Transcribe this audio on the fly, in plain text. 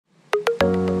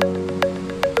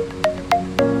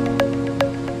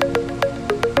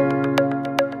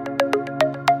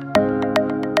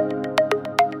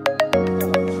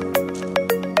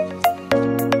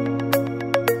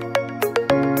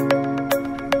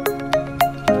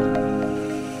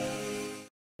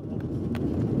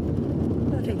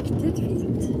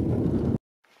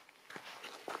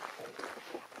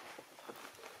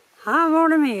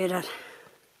myror.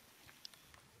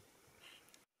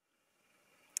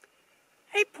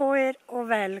 Hej på er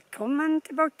och välkommen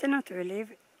tillbaka till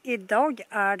Naturliv. Idag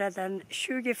är det den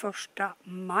 21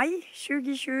 maj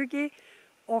 2020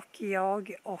 och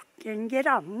jag och en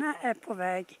granne är på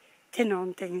väg till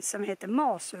någonting som heter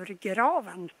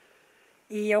Masurgraven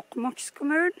i Jokkmokks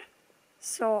kommun.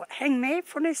 Så häng med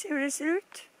får ni se hur det ser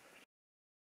ut.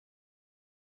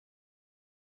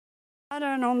 Här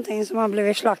är någonting som har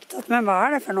blivit slaktat, men vad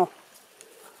är det för något?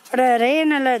 Är det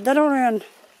ren eller där har du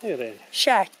en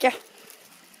käke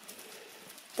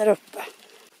där uppe.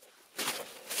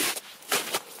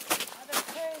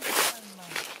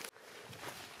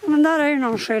 Ja, men där är ju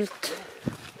någon skylt.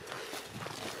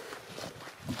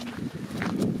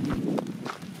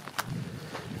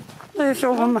 Det är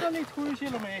frågan om...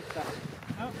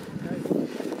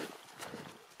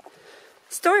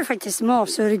 Det står ju faktiskt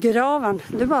Masurgraven.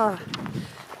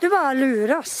 Du bara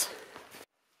luras.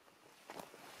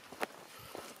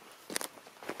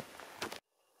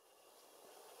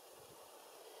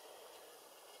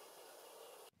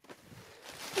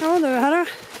 Ja du,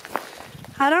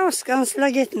 här har åskan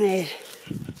slagit ner.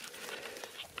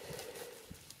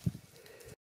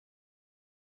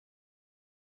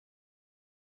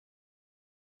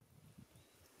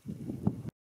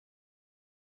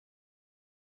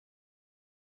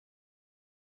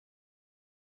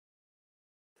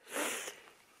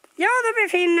 Ja, då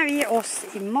befinner vi oss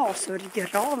i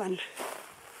Masurgraven.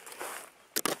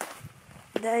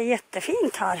 Det är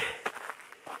jättefint här.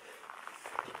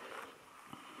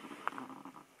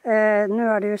 Nu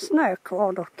är det ju snö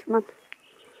kvar dock, men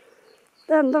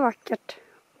det är ändå vackert.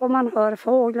 Och man hör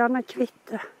fåglarna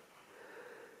kvittra.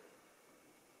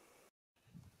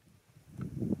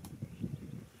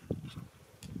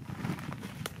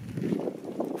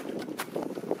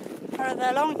 Är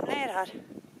det långt ner här?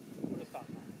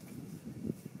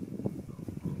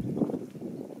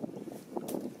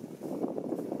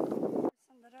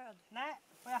 Nej,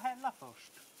 får jag hälla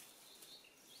först?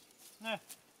 Nu,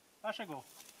 varsågod.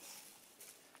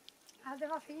 Ja, det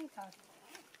var fint här.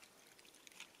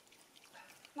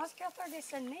 Man ska ta det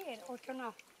sig ner och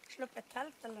kunna slå upp ett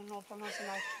tält eller något på någon sån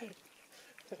här klipp.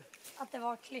 Att det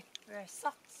var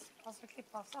klippsats, alltså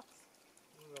klippavsats.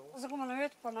 Och så kommer man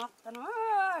ut på natten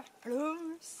och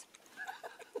plums.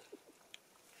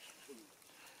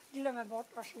 Glömmer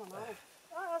bort var man är.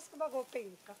 Ja, jag ska bara gå och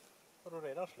pinka. Har du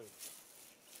redan slut?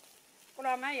 Får du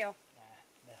ha mig ja?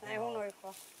 Nej, hon har ju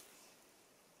kvar.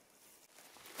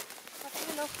 Jag kan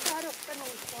väl upp här uppe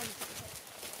någonstans.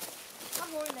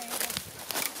 Han går ju längre.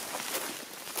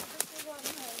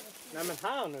 Nej men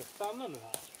här nu, stanna nu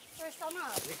här. Ska vi stanna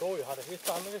här? Vi går ju här, vi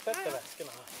stannar, vi sätter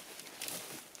väskorna här.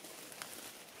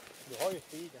 Du har ju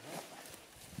stigen här.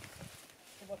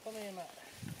 Jag bara ta med mig.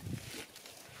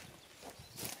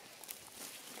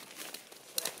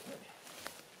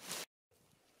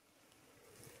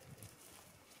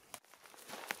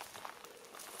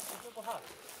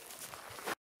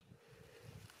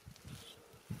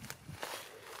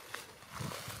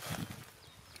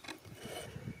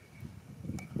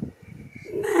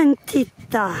 Men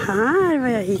titta här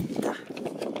vad jag hittade.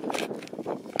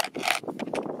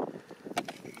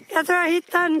 Jag tror jag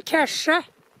hittade en cache.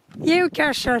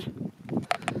 Geocacher.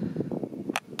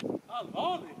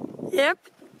 Allvarligt? Japp.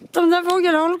 De där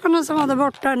fågelholkarna som var där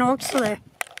borta är nog också det.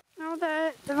 Ja,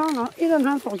 det var nog i den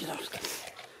här fågelholken.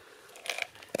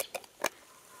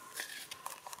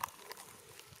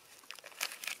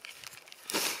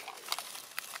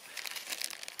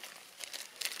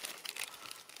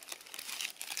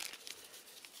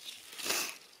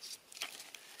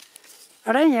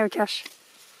 Är det en geocache?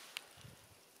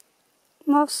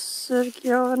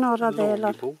 Masurgraven norra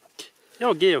delen.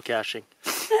 Ja, geocaching.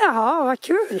 Jaha, vad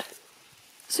kul.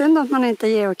 Synd att man inte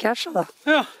geocachar då.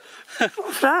 Ja.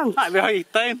 Vad fränt. Nej, vi har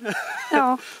hittat en.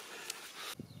 Ja.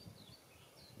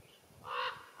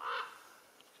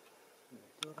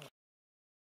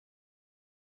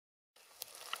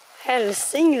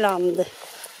 Hälsingland.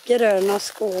 Gröna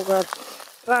skogar.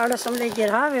 Vad är det som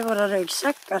ligger här vid våra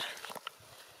ryggsäckar?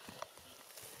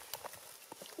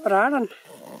 Var är den?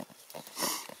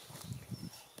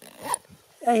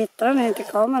 Jag hittar den inte i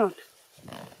kameran.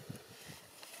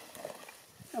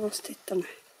 Jag måste titta nu.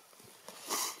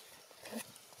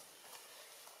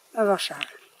 Men var är den?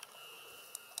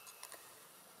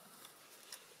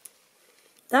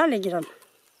 Där ligger den.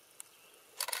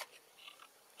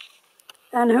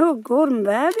 En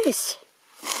huggormbebis.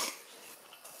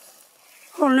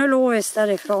 Håll nu Lovis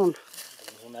därifrån.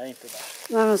 Hon är inte där.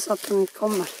 Nej, men så att hon inte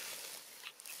kommer.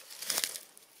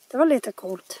 Det var lite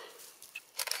coolt.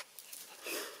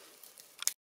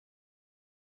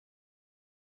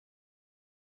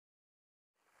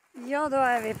 Ja, då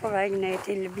är vi på väg ner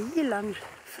till bilen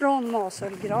från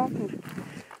Masurgraven.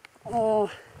 Och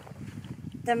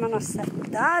det man har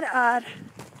sett där är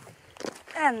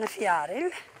en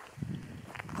fjäril.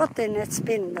 Fått in ett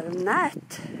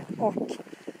spindelnät och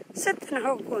sett en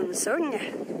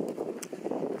huggormsunge.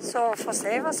 Så får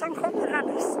se vad som kommer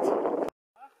härnäst.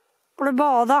 Går du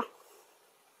bada?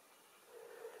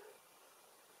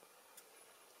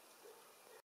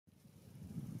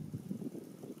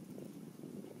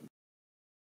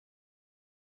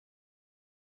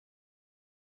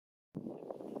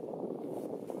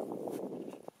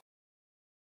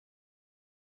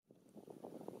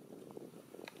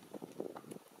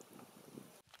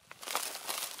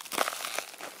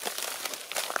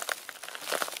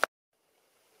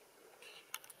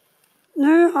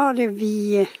 Nu har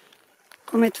vi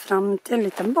kommit fram till en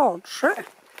liten badsjö.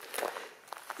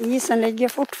 Isen ligger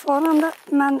fortfarande,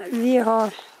 men vi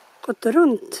har gått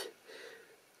runt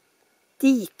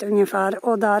dit ungefär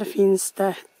och där finns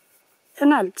det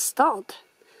en eldstad.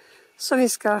 Så vi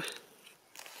ska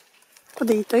gå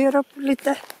dit och göra upp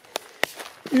lite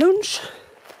lunch.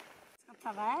 Jag ska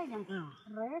ta vägen,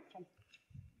 röken.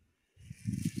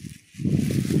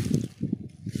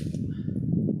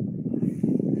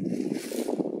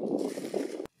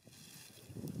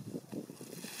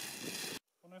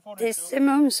 Det ser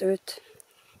mums ut.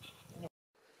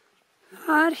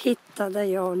 Här hittade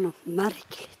jag något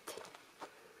märkligt.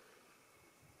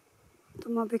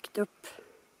 De har byggt upp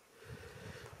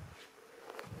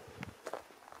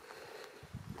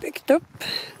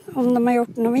om de har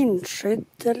gjort något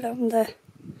vindskydd eller om det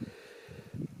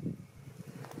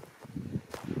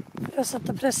jag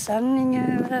sätter presenning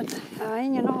över det. Jag har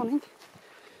ingen aning.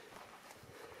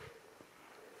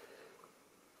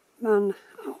 Men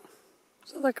ja,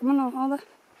 så där kan man nog ha det.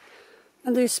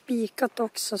 Men det är spikat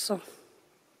också, så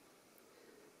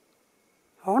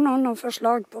har någon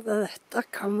förslag på vad detta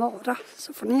kan vara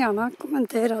så får ni gärna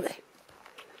kommentera det.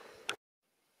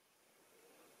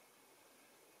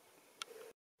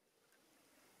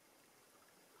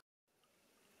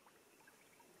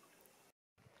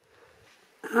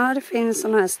 Här finns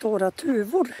såna här stora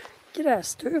tuvor,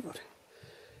 grästuvor,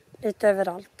 lite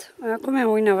överallt. Och jag kommer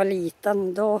ihåg när jag var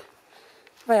liten, då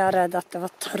var jag rädd att det var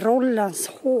trollens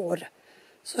hår.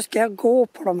 Så ska jag gå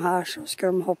på de här så ska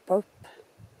de hoppa upp.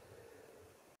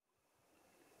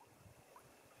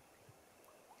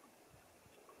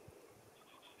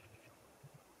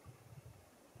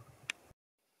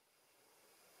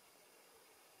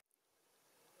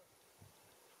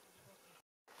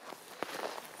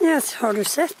 Yes, har du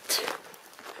sett?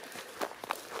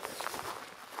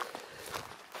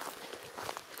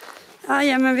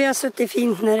 Ja, men vi har suttit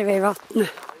fint nere vid vattnet.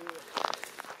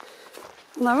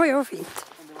 Det var ju fint.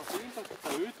 Det var fint att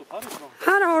ta ut och härifrån.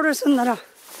 Här har du sådana där.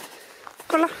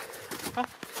 Kolla.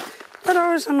 Där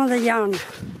har du sådana där järn.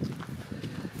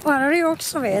 Och här är det ju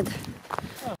också ved.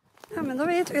 Ja, men då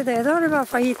vet vi det. Då har du bara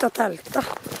fått hit och tälta.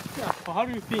 Ja, och här är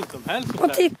ju fint som helst.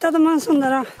 Och tittade man sån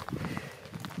där...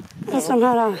 En sån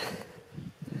här...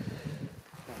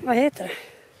 Vad heter det?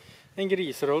 En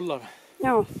grisrullare.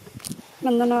 Ja,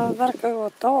 men den har verkar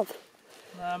gått av.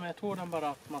 Nej, men jag tror den bara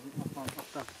att den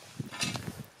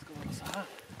ska vara så här.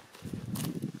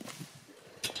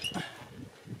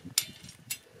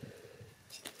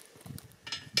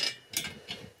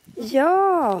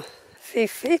 Ja,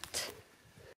 fiffigt.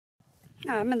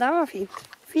 Ja, men det var fint.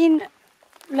 Fin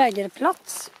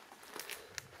lägerplats.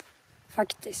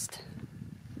 Faktiskt.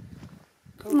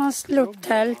 Man har slå upp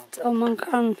tält och man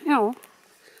kan, ja.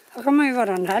 Här kan man ju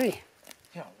vara en helg.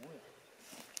 Ja,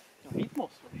 hit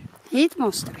måste vi. Hit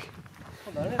måste vi.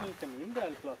 Och där är en lite mindre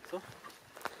eldplats.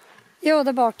 Ja,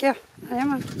 där bak ja.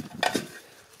 Jajamän.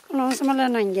 Och någon som har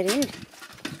lämnat en grill.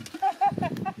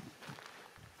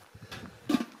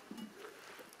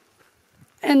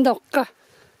 En docka.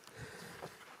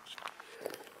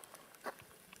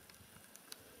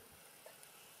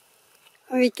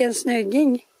 Och vilken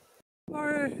snygging. Vad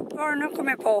har du nu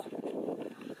kommit på?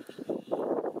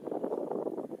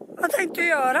 Vad tänkte du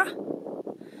göra?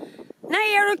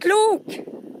 Nej, är du klok?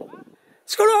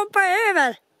 Ska du hoppa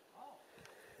över?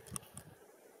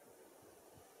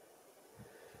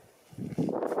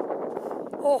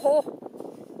 Oho.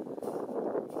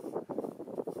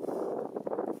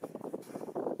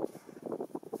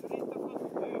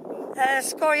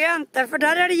 Skoja inte, för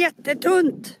där är det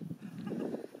jättetunt.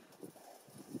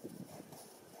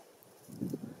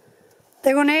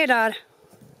 Det går ner där.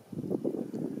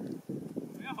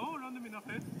 Jag har under mina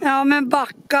fötter. Ja, men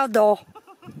backa då.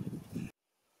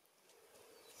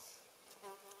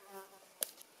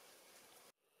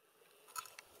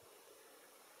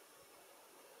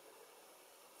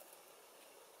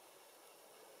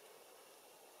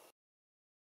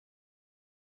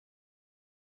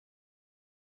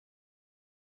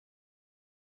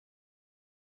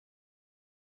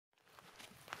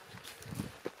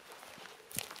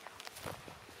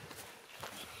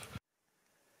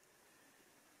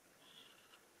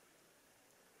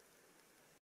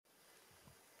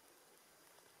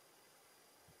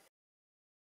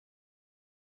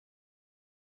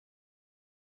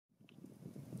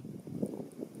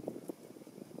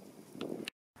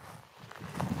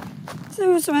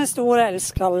 Ser ut som en stor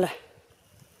älgskalle.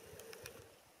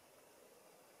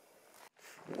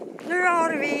 Nu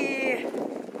har vi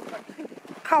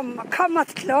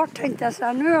kammat klart, tänkte jag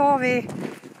säga. Nu har vi,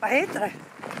 vad heter det?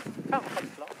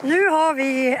 Nu har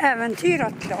vi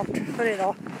äventyrat klart för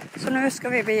idag. Så nu ska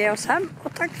vi bege oss hem.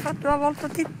 Och tack för att du har valt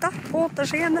att titta. På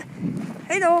återseende.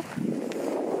 Hej då!